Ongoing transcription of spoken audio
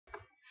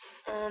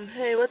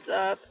Hey, what's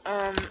up?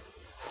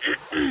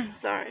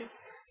 Sorry.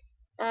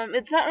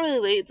 It's not really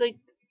late. It's like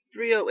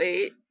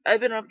 3:08. I've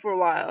been up for a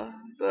while,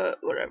 but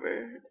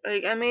whatever.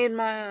 Like, I made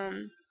my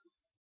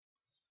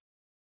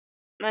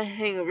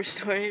hangover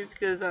story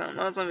because I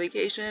was on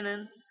vacation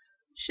and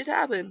shit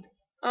happened.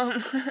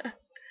 Um,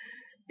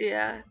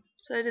 yeah.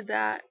 So I did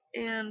that,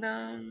 and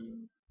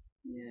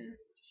yeah.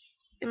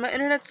 And my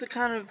internet's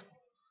kind of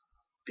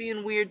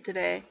being weird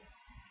today.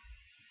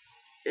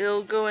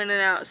 It'll go in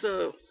and out,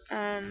 so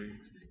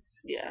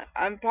yeah.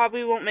 I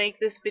probably won't make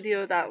this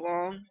video that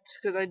long just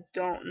because I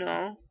don't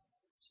know.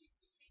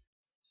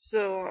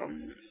 So,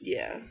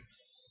 yeah.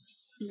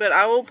 But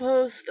I will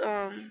post,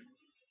 a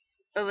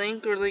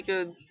link or like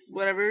a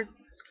whatever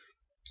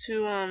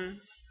to,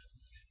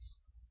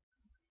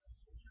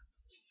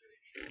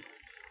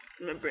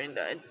 my brain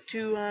died.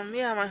 To,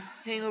 yeah, my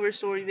hangover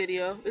story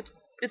video.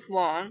 It's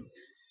long,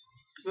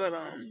 but,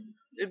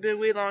 it'd be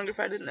way longer if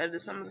I didn't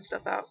edit some of the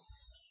stuff out.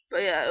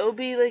 But yeah, it'll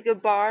be like a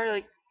bar,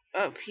 like,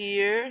 up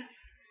here.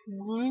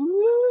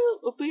 Woo!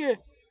 Up here.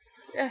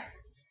 Yeah.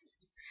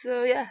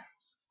 So, yeah.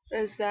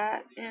 There's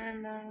that.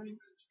 And,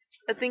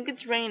 I think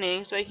it's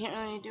raining, so I can't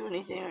really do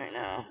anything right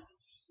now.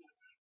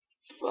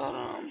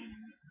 But,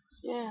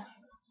 yeah.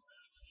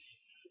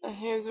 My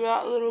hair grew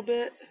out a little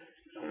bit.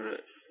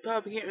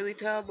 Probably can't really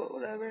tell, but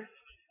whatever.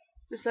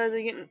 The sides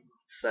are getting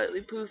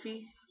slightly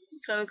poofy.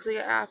 Kind of looks like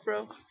an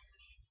afro.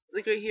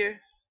 Like right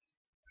here.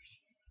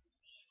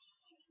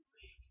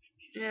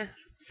 Yeah.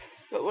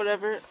 But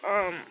whatever.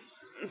 I'm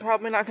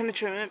probably not gonna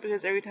trim it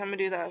because every time I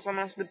do that,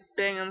 someone has to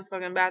bang on the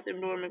fucking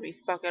bathroom door and maybe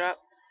fuck it up.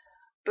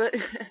 But,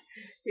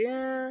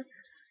 yeah.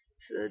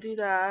 So do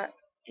that.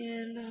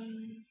 And,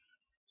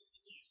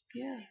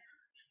 yeah.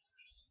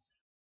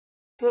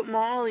 But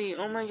Molly,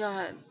 oh my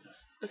god.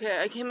 Okay,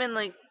 I came in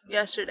like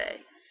yesterday.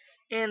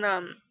 And,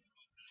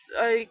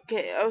 I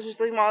was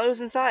just like, Molly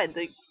was inside.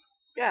 Like,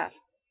 yeah.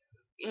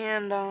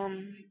 And, oh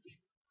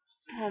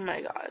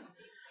my god.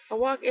 I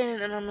walk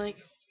in and I'm like,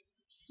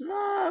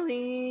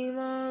 Molly,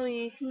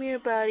 Molly, come here,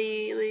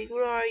 buddy. Like,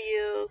 where are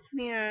you? Come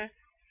here.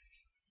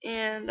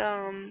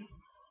 And,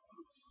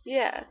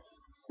 yeah.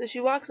 So she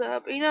walks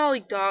up. You know,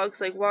 like dogs,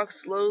 like walk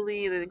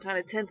slowly and then kind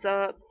of tense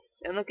up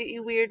and look at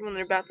you weird when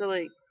they're about to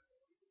like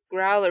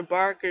growl or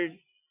bark or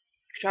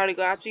try to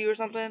go after you or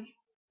something.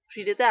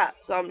 She did that.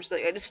 So I'm just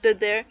like, I just stood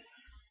there.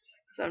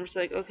 So I'm just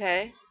like,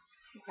 okay,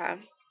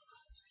 okay.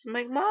 So I'm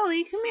like,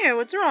 Molly, come here.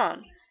 What's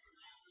wrong?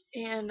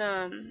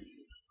 And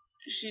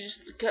she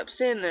just kept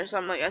standing there. So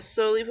I'm like, I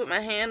slowly put my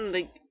hand,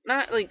 like,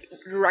 not like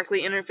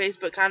directly in her face,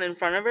 but kind of in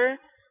front of her,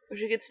 where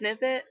she could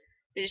sniff it.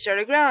 And she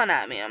started growling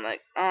at me. I'm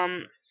like,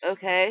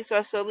 okay. So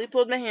I slowly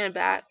pulled my hand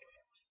back,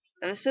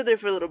 and I stood there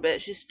for a little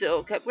bit. She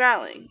still kept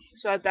growling.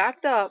 So I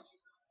backed up,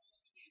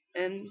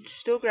 and she's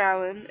still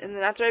growling. And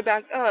then after I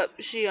backed up,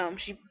 she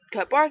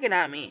kept barking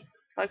at me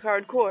like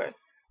hardcore.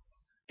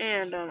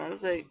 And I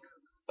was like,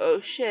 oh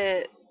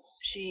shit,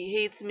 she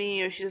hates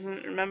me or she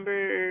doesn't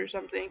remember or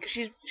something, because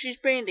she's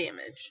brain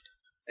damaged,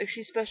 like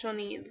she's special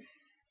needs.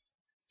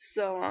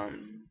 So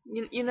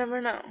you never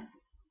know.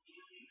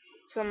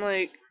 So I'm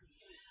like,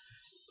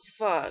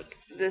 fuck,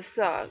 this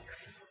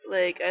sucks.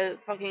 Like, I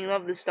fucking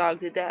love this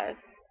dog to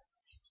death,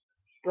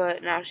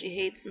 but now she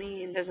hates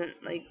me and doesn't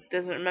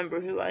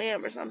remember who I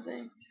am or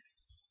something.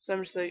 So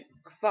I'm just like,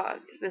 fuck,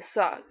 this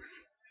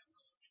sucks.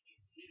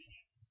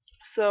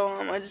 So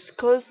I just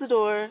closed the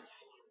door.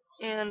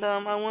 And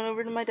I went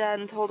over to my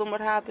dad and told him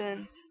what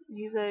happened.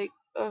 He's like,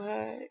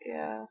 okay,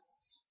 yeah.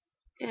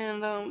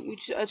 And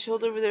I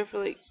chilled over there for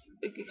like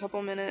a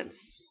couple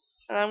minutes,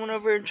 and I went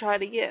over and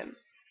tried again,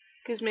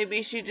 cause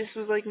maybe she just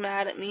was like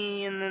mad at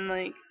me and then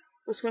like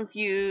was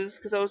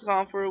confused cause I was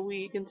gone for a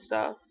week and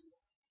stuff.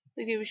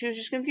 Like maybe she was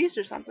just confused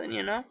or something,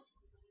 you know.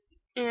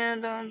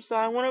 And so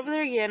I went over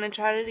there again and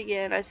tried it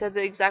again. I said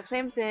the exact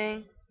same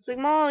thing. It's like,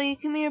 Molly,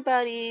 come here,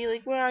 buddy.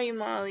 Like, where are you,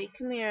 Molly?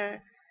 Come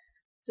here.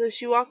 So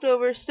she walked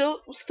over, still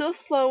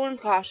slow and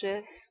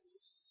cautious,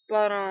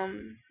 but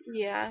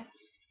yeah.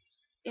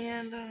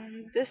 And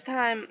this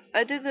time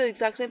I did the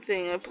exact same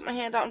thing. I put my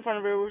hand out in front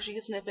of her where she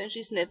could sniff it, and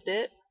she sniffed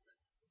it.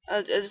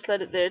 I just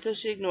let it there till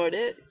she ignored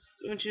it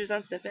when she was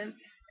done sniffing.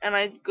 And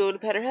I go to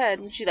pet her head,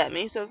 and she let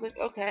me. So I was like,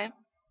 okay.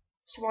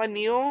 So I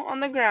kneel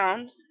on the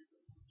ground,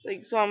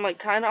 like so I'm like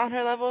kind of on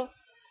her level,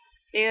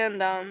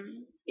 and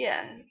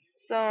yeah.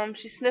 So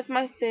she sniffed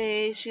my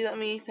face, she let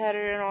me pet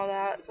her and all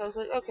that. So I was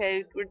like,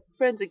 okay, we're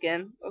friends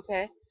again.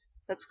 Okay,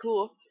 that's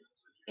cool.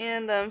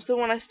 And so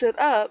when I stood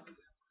up,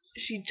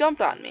 she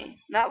jumped on me.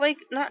 Not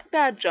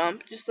bad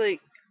jump, just like,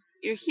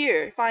 you're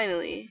here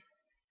finally.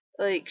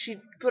 Like, she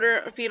put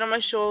her feet on my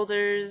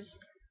shoulders,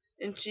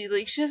 and she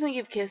doesn't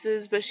give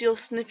kisses, but she'll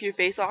sniff your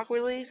face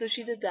awkwardly. So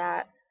she did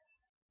that,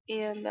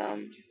 and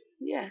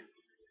yeah.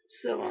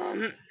 So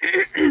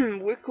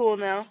we're cool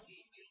now.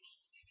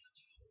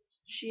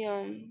 She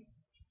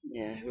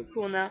yeah, we're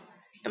cool now.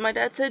 And my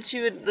dad said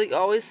she would like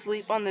always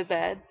sleep on the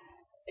bed,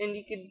 and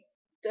you could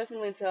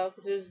definitely tell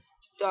because there's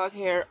dog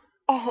hair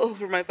all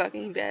over my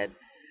fucking bed.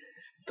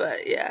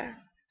 But yeah,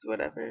 it's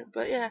whatever.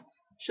 But yeah,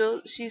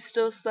 she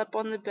still slept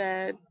on the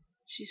bed.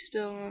 she's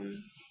still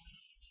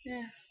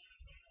yeah.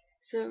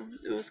 So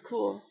it was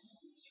cool,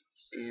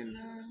 and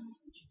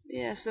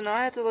yeah. So now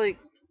I have to like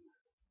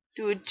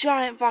do a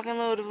giant fucking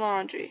load of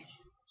laundry.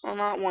 Well,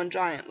 not one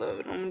giant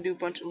load. I'm gonna do a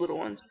bunch of little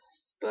ones,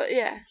 but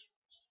yeah,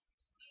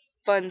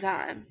 fun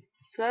time.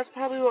 So that's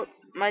probably what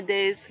my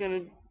day is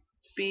gonna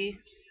be.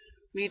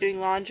 Me doing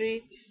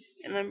laundry,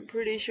 and I'm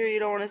pretty sure you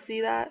don't want to see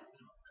that.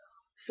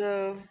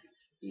 So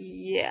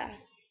yeah,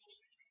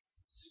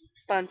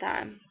 fun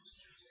time.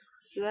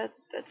 So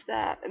that's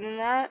that. And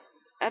then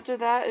after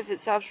that, if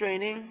it stops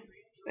raining,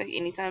 like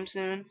anytime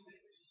soon,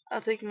 I'll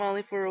take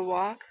Molly for a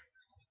walk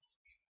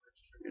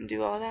and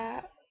do all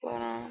that.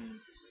 But I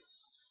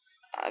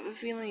have a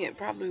feeling it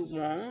probably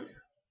won't.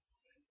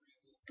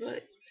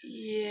 But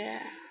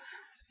yeah,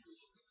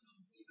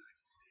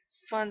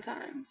 fun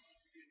times,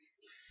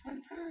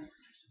 fun times.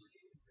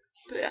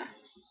 But yeah,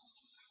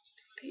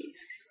 peace.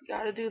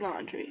 Gotta do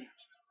laundry.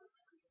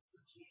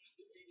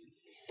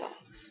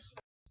 Sucks.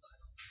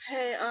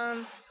 Hey,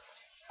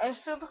 I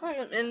still look like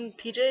I'm in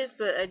PJs,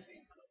 but I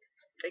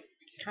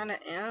kind of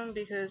am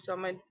because all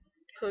my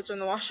clothes are in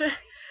the washer.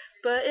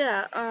 But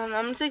yeah, I'm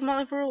gonna take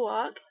Molly for a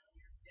walk,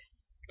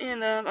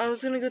 and I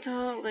was gonna go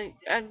tell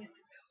I'd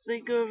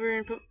like go over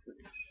and put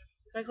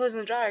my clothes in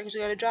the dryer because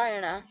we got a dryer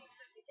now,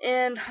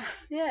 and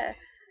yeah,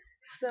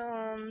 so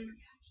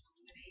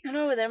I'm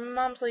over there. My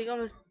mom's like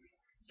almost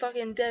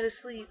fucking dead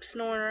asleep,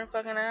 snoring her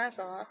fucking ass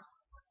off.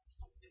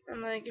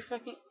 I'm like, you're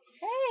fucking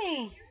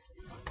hey.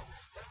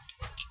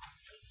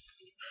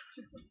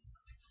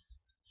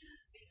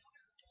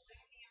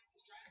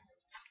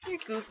 You're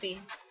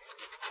goofy.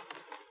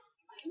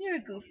 You're a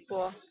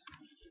goofball.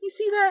 You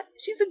see that?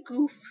 She's a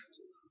goof.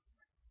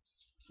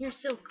 You're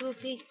so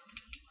goofy.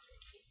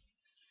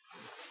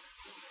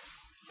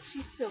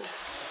 She's silly.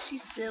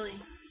 She's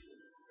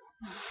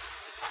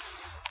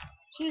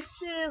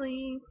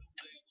silly.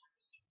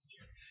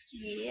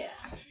 Yeah.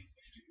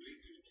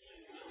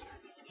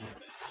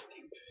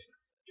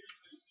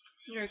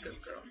 You're a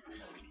good girl.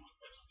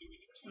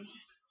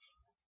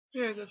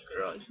 You're a good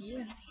girl.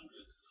 Yeah.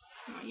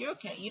 No, you're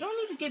okay. You don't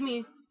need to give me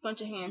a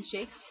bunch of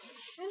handshakes.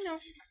 I know.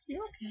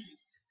 You're okay.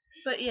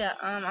 But yeah,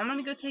 I'm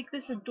gonna go take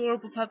this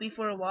adorable puppy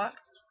for a walk,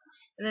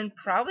 and then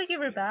probably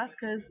give her a bath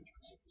because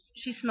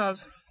she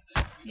smells.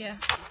 Yeah,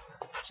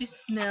 she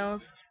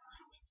smells.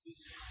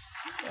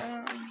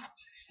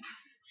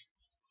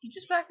 You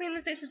just whacked me in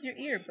the face with your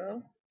ear,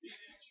 bro.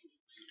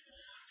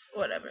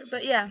 Whatever.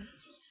 But yeah,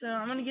 so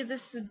I'm gonna give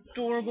this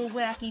adorable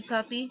wacky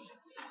puppy.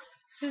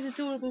 This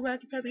adorable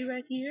wacky puppy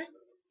right here.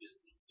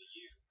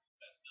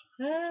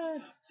 Ah,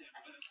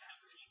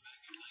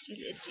 she's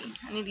itchy.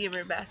 I need to give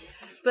her a bath.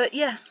 But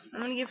yeah,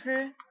 I'm gonna give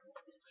her,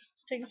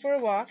 take her for a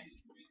walk,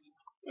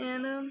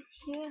 and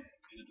yeah,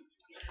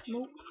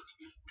 smoke,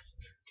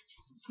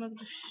 smoke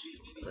the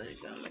let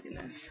it go, my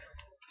goodness.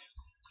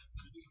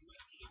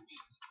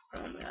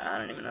 I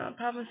don't even know. I'll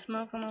probably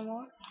smoke on my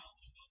walk,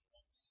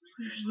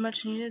 which is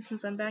much needed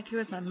since I'm back here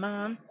with my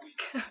mom.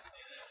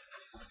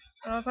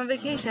 When I was on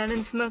vacation, I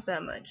didn't smoke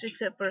that much,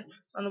 except for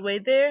on the way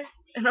there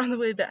and on the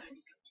way back.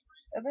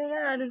 Other than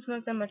that, I didn't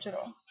smoke that much at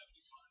all.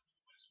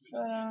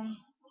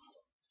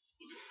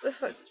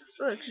 But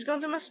look, she's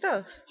going through my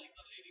stuff.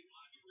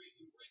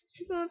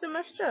 She's going through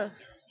my stuff.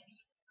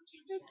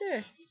 Right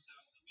there.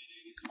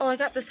 Oh, I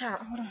got this hat.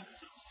 Hold on.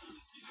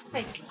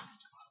 Hey.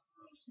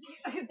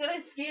 Did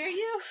I scare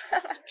you?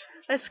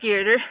 I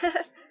scared her.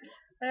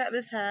 I got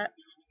this hat.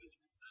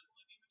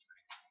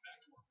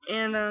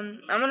 And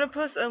I'm gonna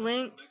post a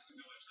link.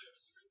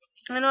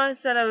 I know I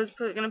said I was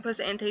gonna post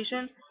an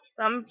annotation,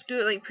 but I'm gonna do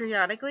it like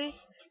periodically.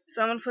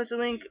 So I'm gonna post a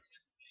link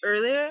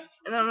earlier,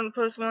 and then I'm gonna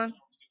post one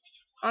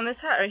on this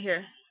hat right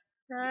here.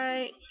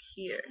 Right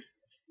here.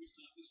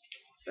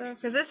 So,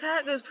 because this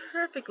hat goes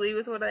perfectly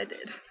with what I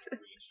did.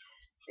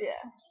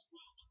 Yeah.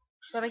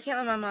 But I can't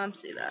let my mom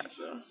see that,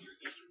 so.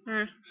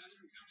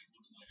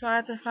 So I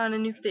have to find a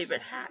new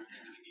favorite hat.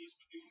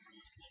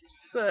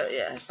 But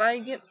yeah, if I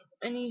get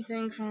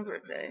anything for my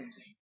birthday,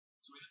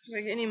 if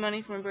I get any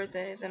money for my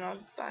birthday, then I'll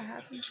buy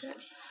hats and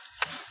shit.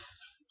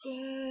 But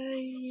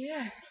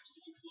yeah.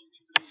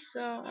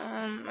 So,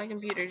 my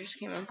computer just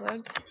came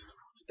unplugged.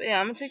 But yeah,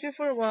 I'm gonna take her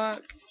for a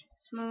walk,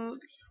 smoke,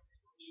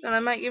 and I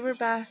might give her a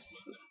bath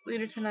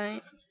later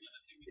tonight.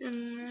 And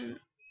then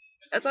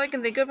that's all I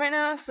can think of right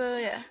now, so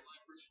yeah.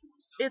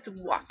 It's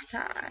walk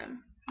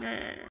time.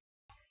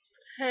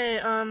 Hey,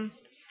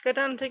 got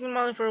done taking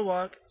Molly for a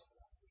walk.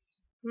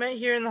 Right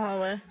here in the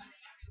hallway.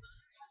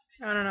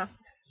 I don't know.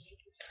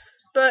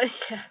 But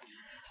yeah.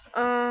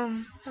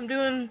 I'm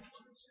doing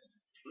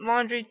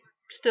laundry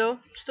still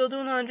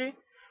doing laundry.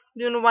 I'm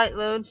doing a white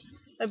load.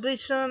 I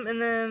bleached them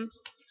and then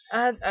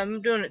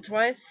I'm doing it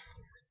twice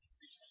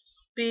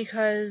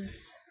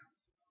because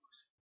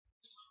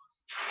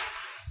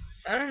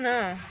I don't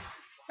know.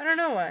 I don't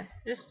know why.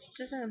 Just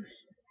I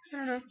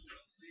don't know.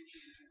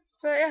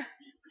 But yeah,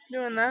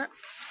 doing that.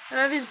 And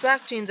I have these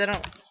black jeans I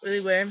don't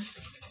really wear,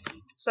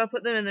 so I'll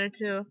put them in there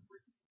too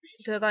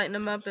to lighten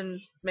them up and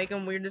make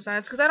them weird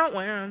designs because I don't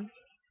wear them.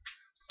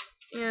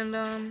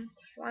 And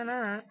why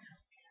not?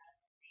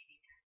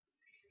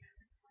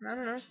 I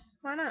don't know.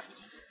 Why not?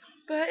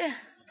 But yeah.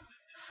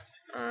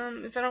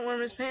 If I don't wear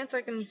his pants,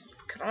 I can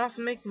cut them off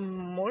and make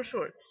more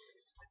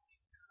shorts.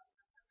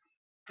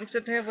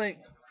 Except I have like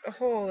a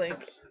hole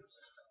like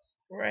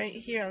right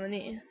here on the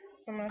knee,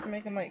 so I'm gonna have to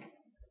make them like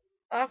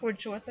awkward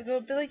shorts that go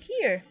up to like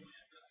here,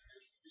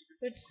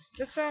 which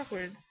looks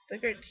awkward,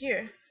 like right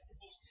here.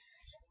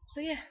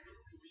 So yeah.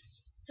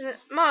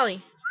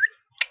 Molly,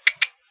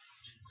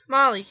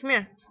 Molly, come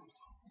here.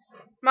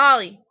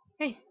 Molly,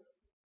 hey,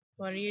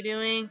 what are you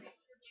doing?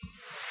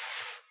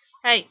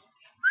 Hey,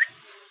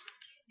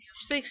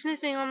 she's like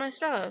sniffing on my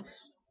stuff.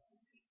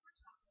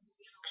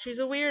 She's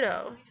a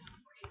weirdo.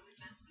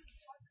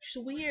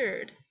 She's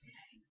weird.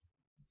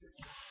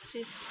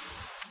 See,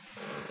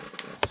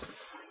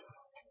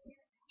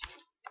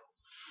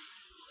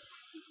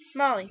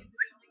 Molly.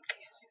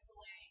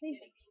 Hey.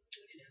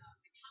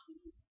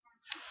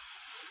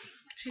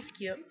 She's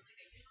cute.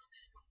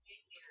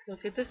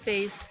 Look at the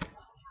face.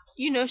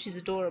 You know she's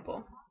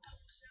adorable.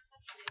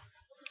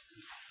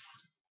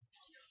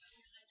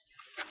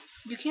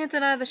 You can't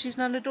deny that she's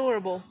not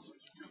adorable.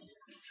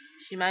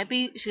 She might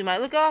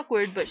look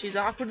awkward, but she's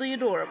awkwardly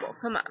adorable.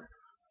 Come on.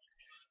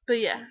 But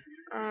yeah,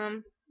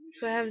 so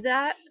I have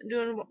that,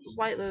 doing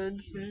white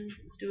loads and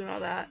doing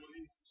all that.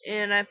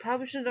 And I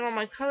probably should have done all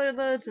my colored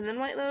loads and then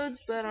white loads,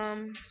 but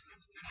I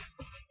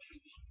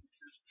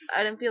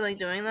didn't feel like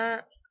doing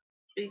that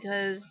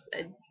because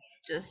I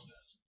just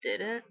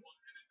didn't.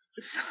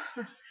 So,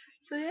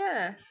 so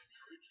yeah,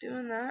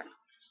 doing that.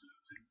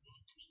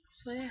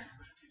 So yeah.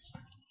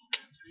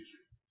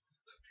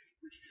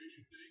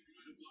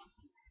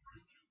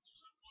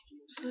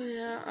 So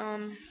yeah,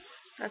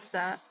 that's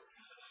that.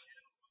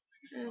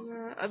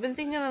 And, I've been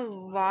thinking a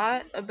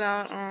lot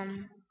about I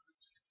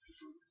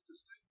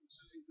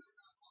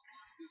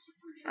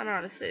don't know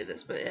how to say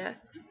this, but yeah,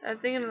 I'm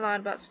thinking a lot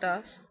about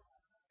stuff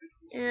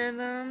and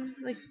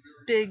like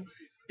big,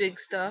 big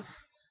stuff.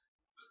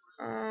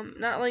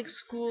 Not like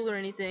school or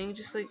anything,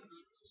 just like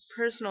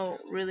personal,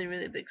 really,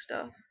 really big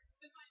stuff.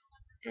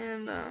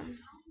 And I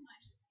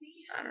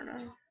don't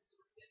know.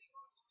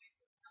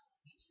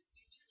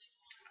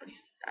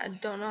 I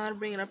don't know how to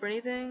bring it up or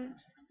anything,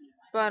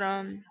 but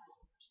I'm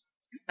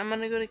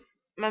gonna go to.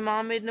 My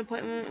mom made an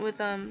appointment with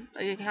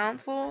like a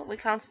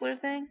counselor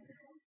thing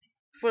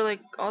for like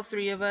all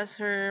three of us,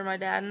 her, my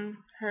dad, and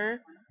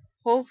her.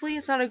 Hopefully,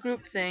 it's not a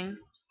group thing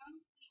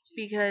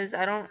because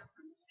I'm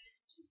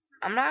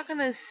not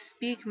gonna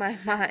speak my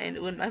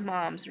mind when my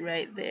mom's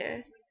right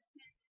there.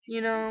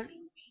 You know,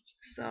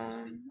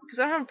 so because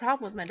I don't have a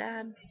problem with my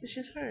dad. It's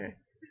just her.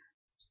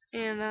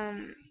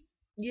 And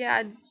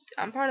yeah,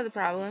 I'm part of the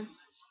problem,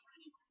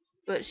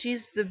 but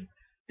she's the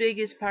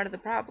biggest part of the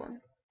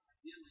problem.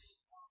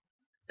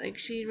 Like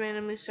she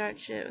randomly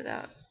starts shit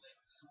without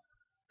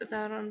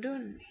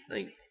doing it.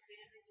 Like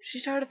she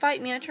started to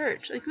fight me at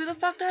church. Like who the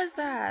fuck does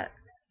that?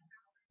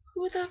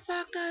 Who the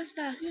fuck does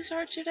that? Who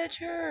starts shit at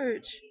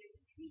church?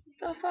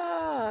 The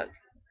fuck?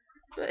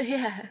 But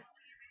yeah.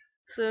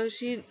 So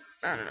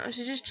I don't know.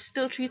 She just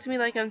still treats me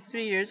like I'm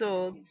 3 years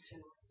old,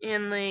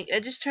 and like I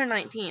just turned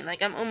 19.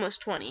 Like I'm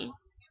almost 20.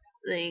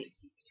 Like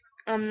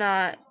I'm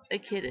not a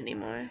kid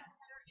anymore.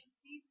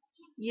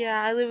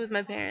 Yeah, I live with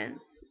my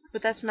parents,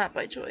 but that's not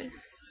by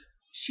choice.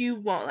 She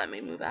won't let me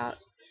move out.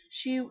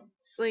 She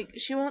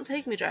she won't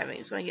take me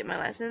driving so I get my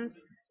license.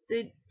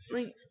 They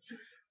like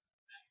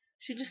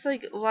she just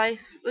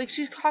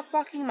she's cock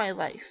blocking my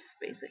life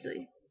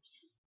basically.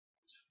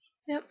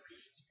 Yep.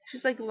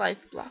 She's like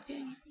life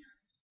blocking.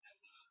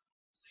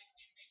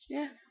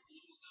 Yeah.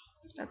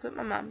 That's what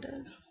my mom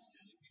does.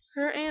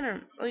 Her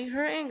and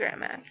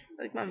grandma.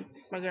 Like my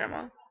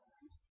grandma.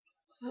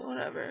 But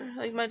whatever.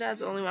 Like my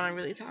dad's the only one I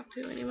really talk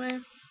to anyway.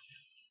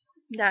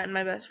 That and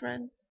my best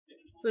friend,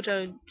 which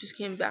I just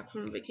came back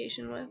from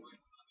vacation with.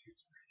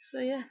 So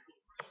yeah.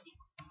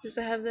 Just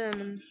I have them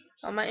and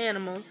all my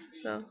animals,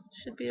 so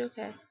should be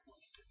okay.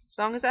 As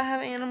long as I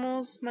have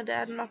animals, my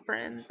dad and my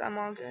friends, I'm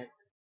all good.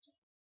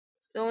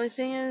 The only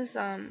thing is,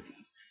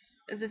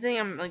 the thing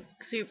I'm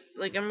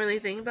I'm really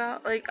thinking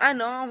about, like I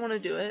know I want to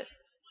do it.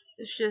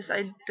 It's just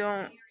I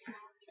don't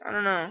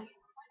know.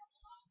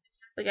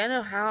 Like I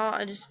know how,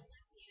 I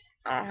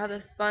don't have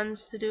the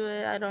funds to do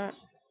it. I don't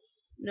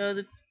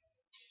know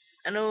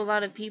I know a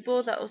lot of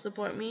people that will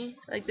support me.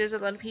 Like there's a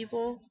lot of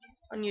people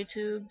on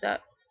YouTube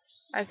that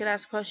I could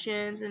ask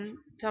questions, and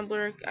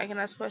Tumblr I can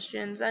ask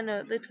questions. I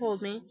know they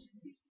told me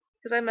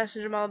because I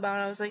messaged them all about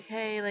it. I was like,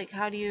 hey,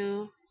 how do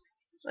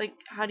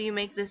you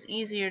make this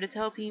easier to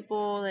tell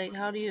people? Like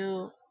how do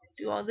you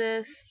do all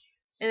this?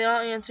 And they all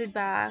answered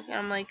back, and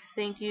I'm like,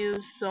 thank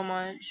you so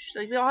much.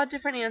 Like they all had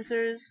different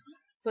answers,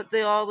 but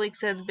they all like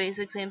said the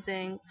basic same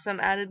thing.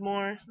 Some added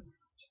more,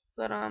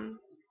 but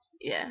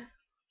yeah.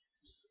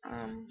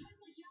 Um,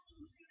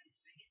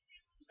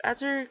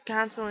 After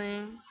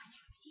counseling,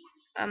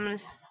 I'm gonna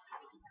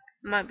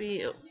might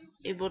be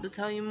able to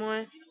tell you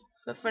more,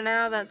 but for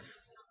now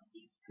that's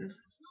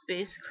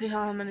basically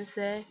all I'm gonna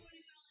say.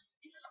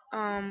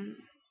 Um,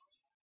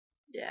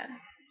 yeah,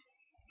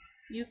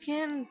 you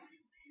can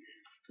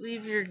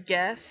leave your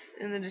guess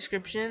in the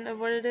description of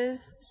what it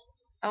is.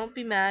 I won't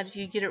be mad if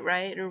you get it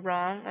right or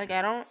wrong. Like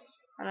I don't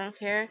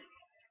care.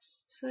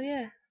 So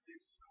yeah.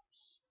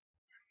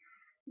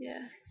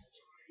 Yeah.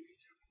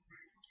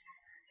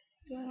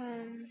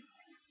 But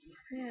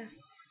yeah.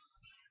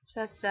 So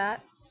that's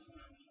that.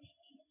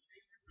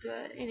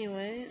 But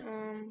anyway,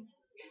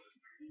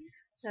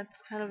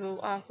 that's kind of an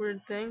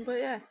awkward thing, but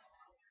yeah.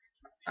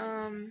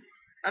 Um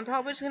I'm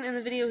probably just gonna end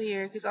the video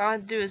here because all I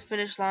have to do is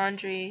finish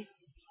laundry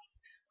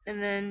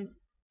and then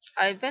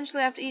I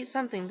eventually have to eat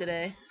something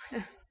today.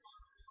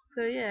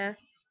 So yeah,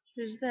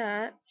 there's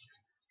that.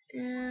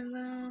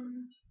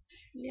 And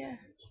yeah.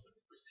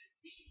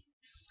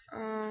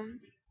 Um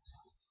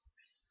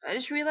I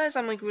just realized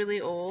I'm like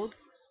really old.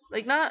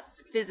 Like not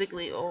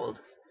physically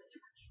old.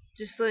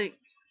 Just like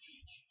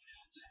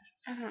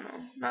I don't know.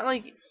 Not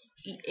like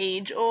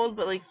age old,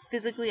 but like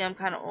physically I'm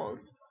kinda old.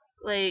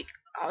 Like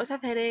I always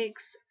have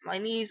headaches, my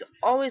knees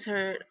always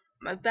hurt,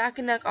 my back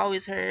and neck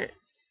always hurt.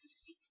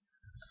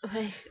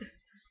 Like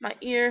my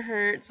ear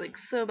hurts like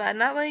so bad.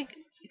 Not like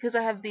because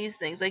I have these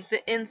things, like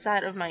the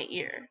inside of my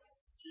ear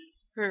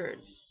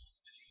hurts.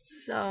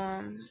 So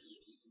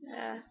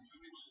yeah.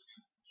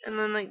 And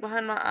then like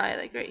behind my eye,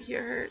 like right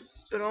here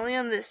hurts, but only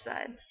on this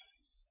side.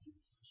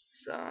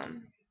 So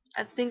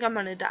I think I'm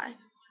gonna die.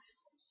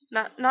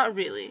 Not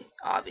really,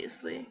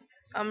 obviously.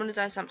 I'm gonna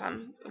die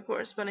sometime, of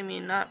course, but I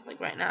mean not like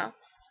right now.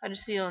 I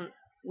just feel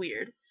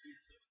weird.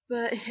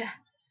 But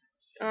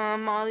yeah,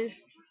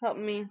 Molly's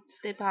helping me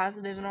stay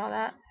positive and all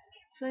that.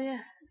 So yeah,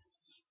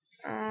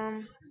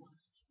 um,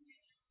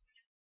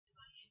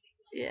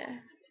 yeah.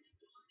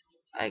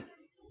 I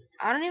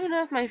I don't even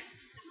know if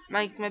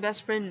my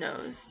best friend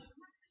knows.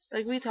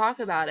 Like we talk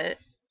about it,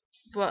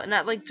 but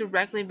not like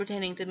directly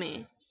pertaining to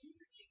me.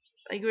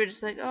 Like we're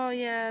just like, oh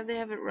yeah, they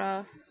have it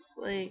rough.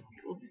 Like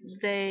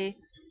they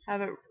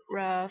have it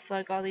rough.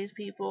 Like all these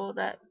people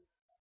that,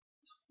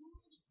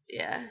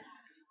 yeah,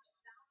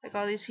 like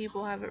all these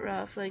people have it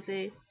rough. Like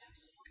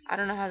I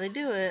don't know how they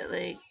do it.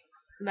 Like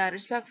mad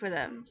respect for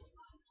them.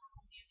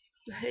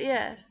 But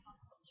yeah,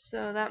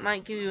 so that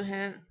might give you a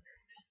hint.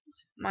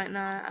 Might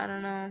not. I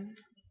don't know.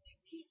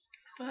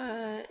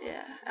 But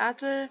yeah,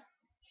 after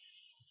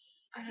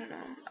I don't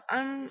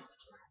know.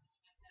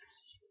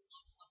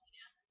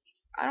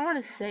 I don't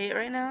want to say it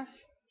right now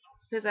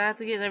because I have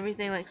to get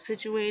everything like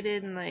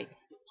situated and like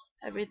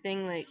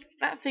everything like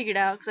not figured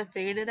out because I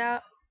figured it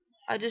out.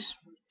 I just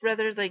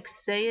rather like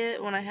say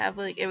it when I have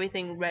like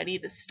everything ready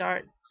to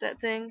start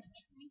that thing.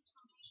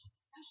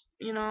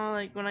 You know,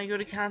 like when I go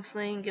to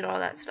counseling, get all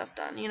that stuff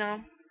done. You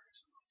know.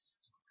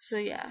 So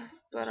yeah,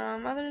 but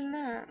other than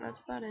that, that's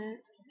about it.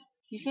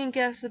 You can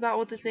guess about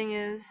what the thing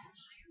is.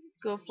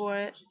 Go for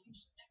it.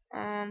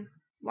 Um,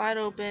 wide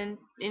open.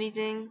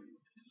 Anything.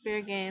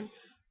 Fair game.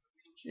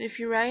 And if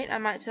you're right, I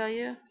might tell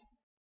you,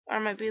 or I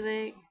might be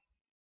like,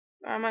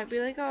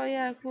 oh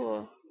yeah,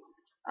 cool.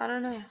 I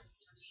don't know.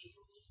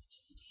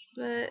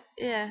 But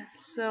yeah,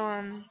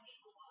 so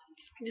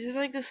this is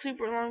like a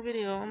super long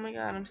video. Oh my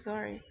god, I'm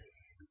sorry.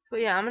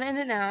 But yeah, I'm gonna end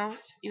it now.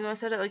 Even though I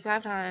said it like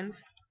 5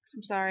 times.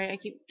 I'm sorry. I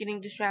keep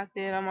getting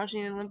distracted. I'm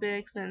watching the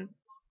Olympics and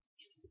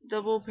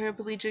double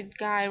paraplegic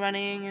guy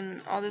running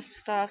and all this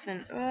stuff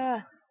and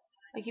I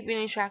keep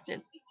getting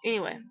distracted.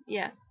 Anyway,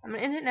 yeah, I'm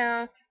gonna end it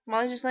now.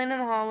 Molly's just laying in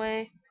the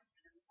hallway.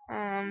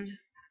 I'm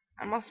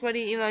all sweaty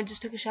even though I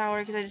just took a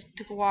shower because I just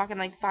took a walk in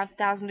like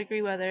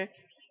 5,000-degree weather.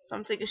 So I'm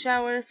gonna take a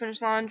shower,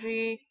 finish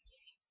laundry,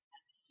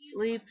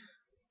 sleep,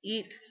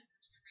 eat.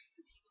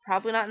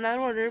 Probably not in that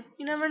order.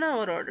 You never know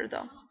what order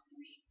though.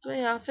 But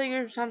yeah, I'll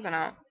figure something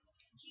out.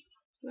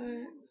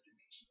 But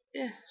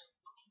yeah,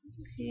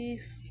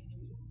 peace.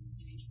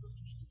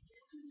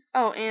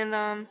 Oh,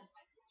 and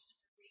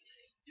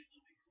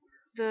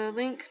the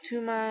link to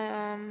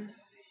my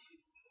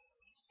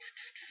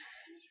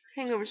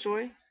hangover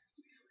story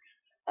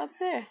up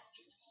there.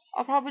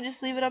 I'll probably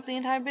just leave it up the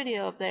entire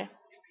video up there.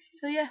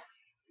 So yeah,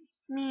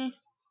 me.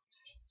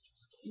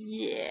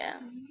 Yeah.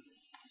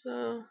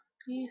 So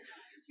peace.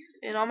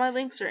 And all my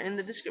links are in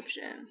the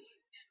description.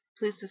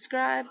 Please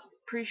subscribe.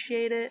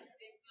 Appreciate it.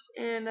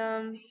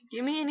 And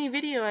give me any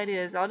video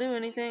ideas. I'll do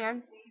anything.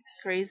 I'm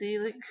crazy.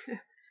 Like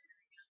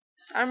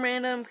I'm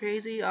random,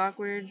 crazy,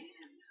 awkward.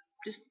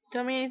 Just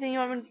tell me anything you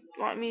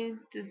want me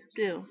to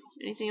do.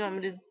 Anything you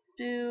want me to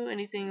do.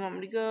 Anything you want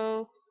me to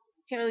go.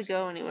 Can't really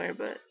go anywhere,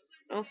 but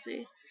we'll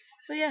see.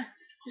 But yeah,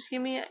 just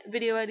give me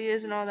video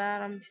ideas and all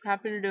that. I'm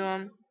happy to do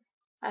them.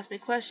 Ask me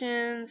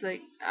questions.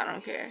 Like I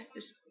don't care.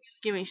 Just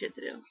give me shit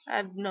to do. I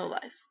have no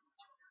life.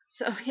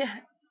 So yeah,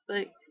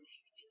 like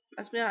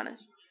let's be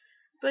honest.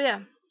 But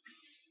yeah,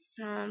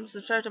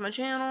 subscribe to my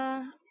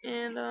channel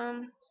and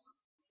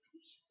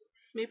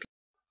may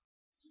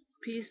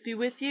peace be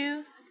with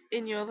you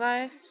in your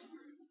life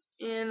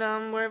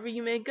and wherever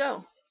you may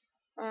go.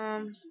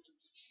 Um,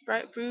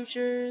 bright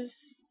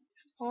futures,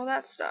 all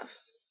that stuff.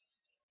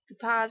 Be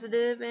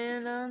positive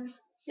and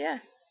yeah,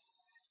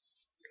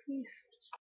 peace.